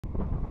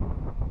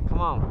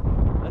Come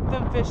on. Let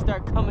them fish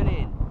start coming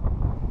in.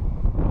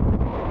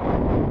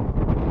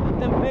 Let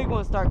them big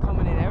ones start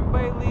coming in.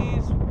 Everybody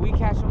leaves, we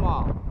catch them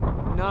all.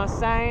 You know what I'm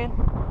saying? You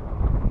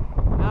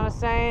know what I'm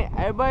saying?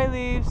 Everybody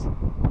leaves,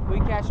 we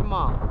catch them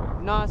all.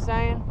 You know what I'm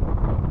saying?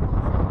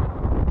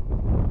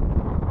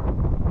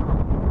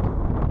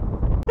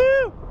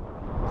 Woo!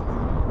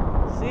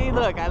 See,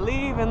 look, I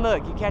leave and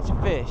look, you catch a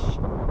fish.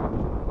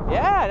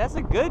 Yeah, that's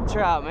a good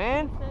trout,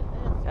 man.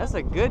 That's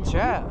a good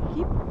trout.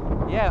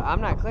 Yeah, I'm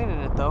not cleaning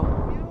it though.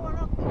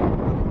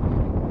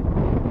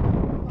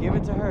 Give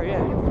it to her,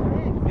 yeah.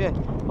 Yeah,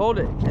 hold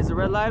it. Is the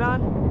red light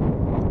on?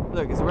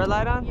 Look, is the red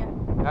light on? Yeah.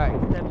 All right,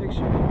 get that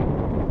picture.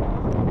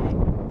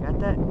 Got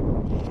that?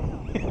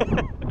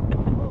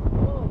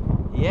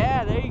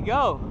 Yeah, there you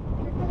go.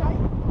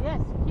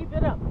 Yes, keep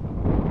it up.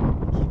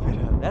 Keep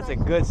it up. That's a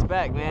good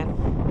speck, man.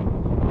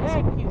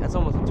 Thank you. That's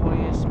almost a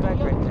 20-inch speck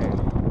right there.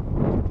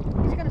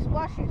 He's gonna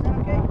splash you, is that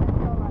okay?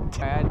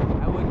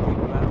 I wouldn't keep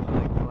him. I don't feel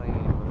like playing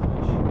any more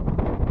fish.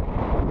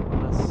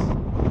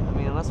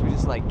 Unless we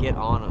just like get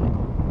on them.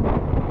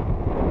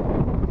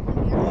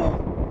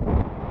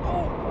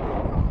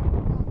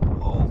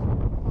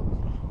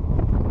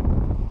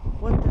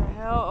 What the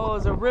hell? Oh,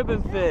 it's a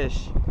ribbon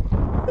fish.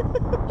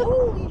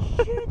 Holy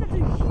shit, that's a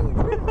huge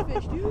ribbon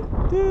fish,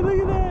 dude. Dude, look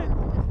at that.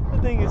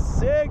 That thing is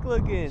sick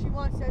looking. She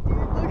wants that, dude.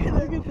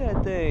 Look Look at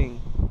that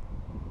thing.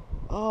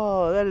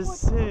 Oh, that is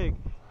sick.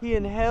 He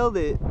inhaled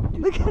it.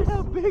 Dude, look at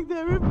how big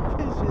that ribbon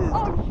fish is.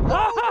 Oh,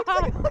 no,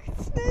 it's like a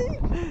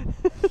snake.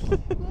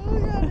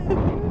 Look at it,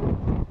 dude.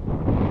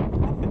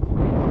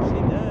 She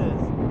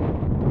does.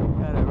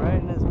 Got it right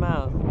in his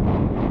mouth.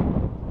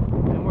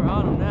 And we're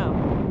on him now.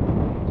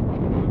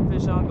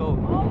 Fish on go.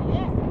 Oh,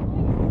 yes.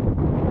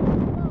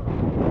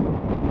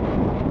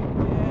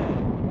 Yeah.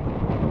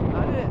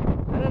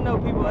 I didn't know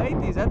people ate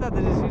these. I thought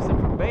they just used them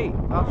for bait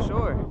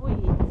offshore.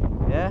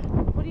 Yeah?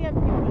 What do you have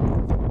people?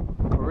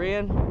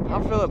 Korean?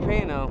 I'm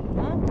Filipino.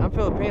 Huh? I'm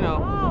Filipino.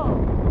 Oh.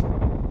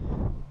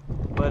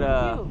 But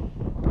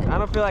I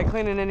don't feel like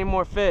cleaning any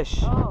more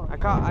fish. Oh. I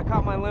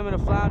caught my limit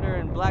of flounder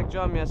and black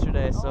drum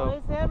yesterday, so Oh,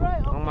 is that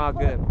right? Okay, I'm all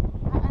good.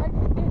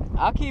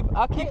 I'll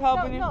keep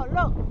helping you. No,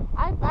 look.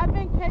 I've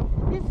been catching.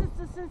 This is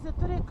since the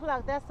 3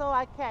 o'clock. That's all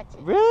I catch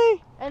it.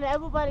 Really? And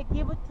everybody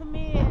give it to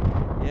me.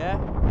 And Yeah.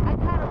 I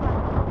caught about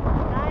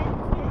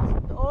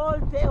 9 fish all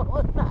day,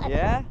 all night.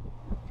 Yeah.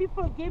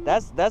 People give me.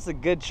 That's a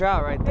good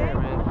trout right there,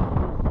 man.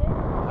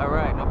 All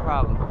right, no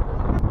problem.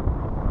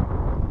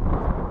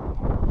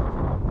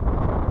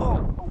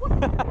 Oh.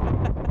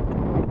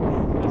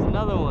 There's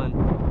another one.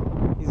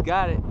 He's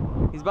got it.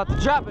 He's about to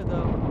drop it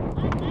though.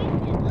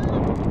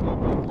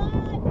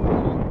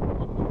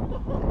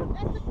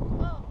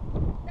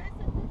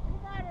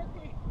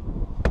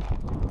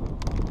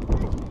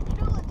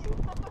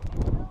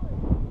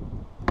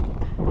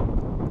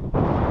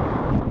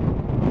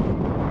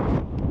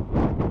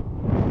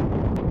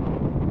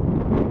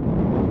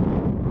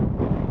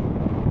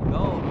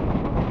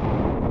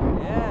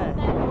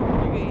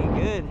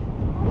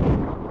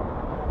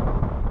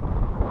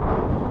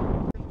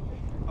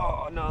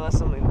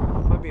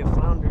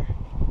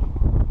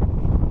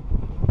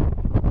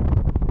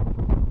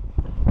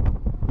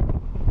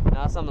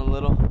 Something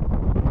little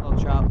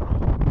trout.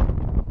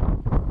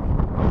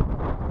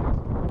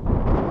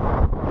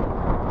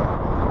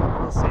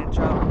 Little sand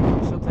trout.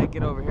 She'll take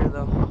it over here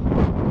though.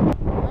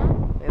 Huh?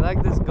 They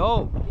like this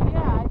gulp.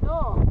 Yeah, I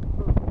know.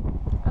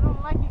 I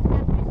don't like it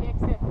catfish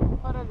except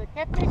for the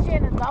catfish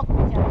and the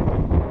dogfish.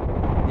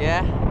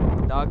 Yeah,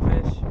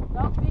 dogfish.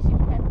 Dogfish and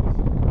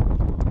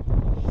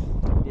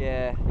catfish.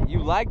 Yeah,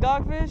 you like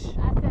dogfish? I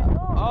said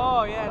no.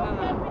 Oh yeah, no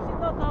no. catfish and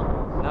no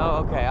dogfish. No,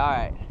 okay, all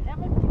right.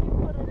 Everything you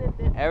put it in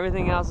there.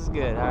 Everything else is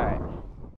good. All right.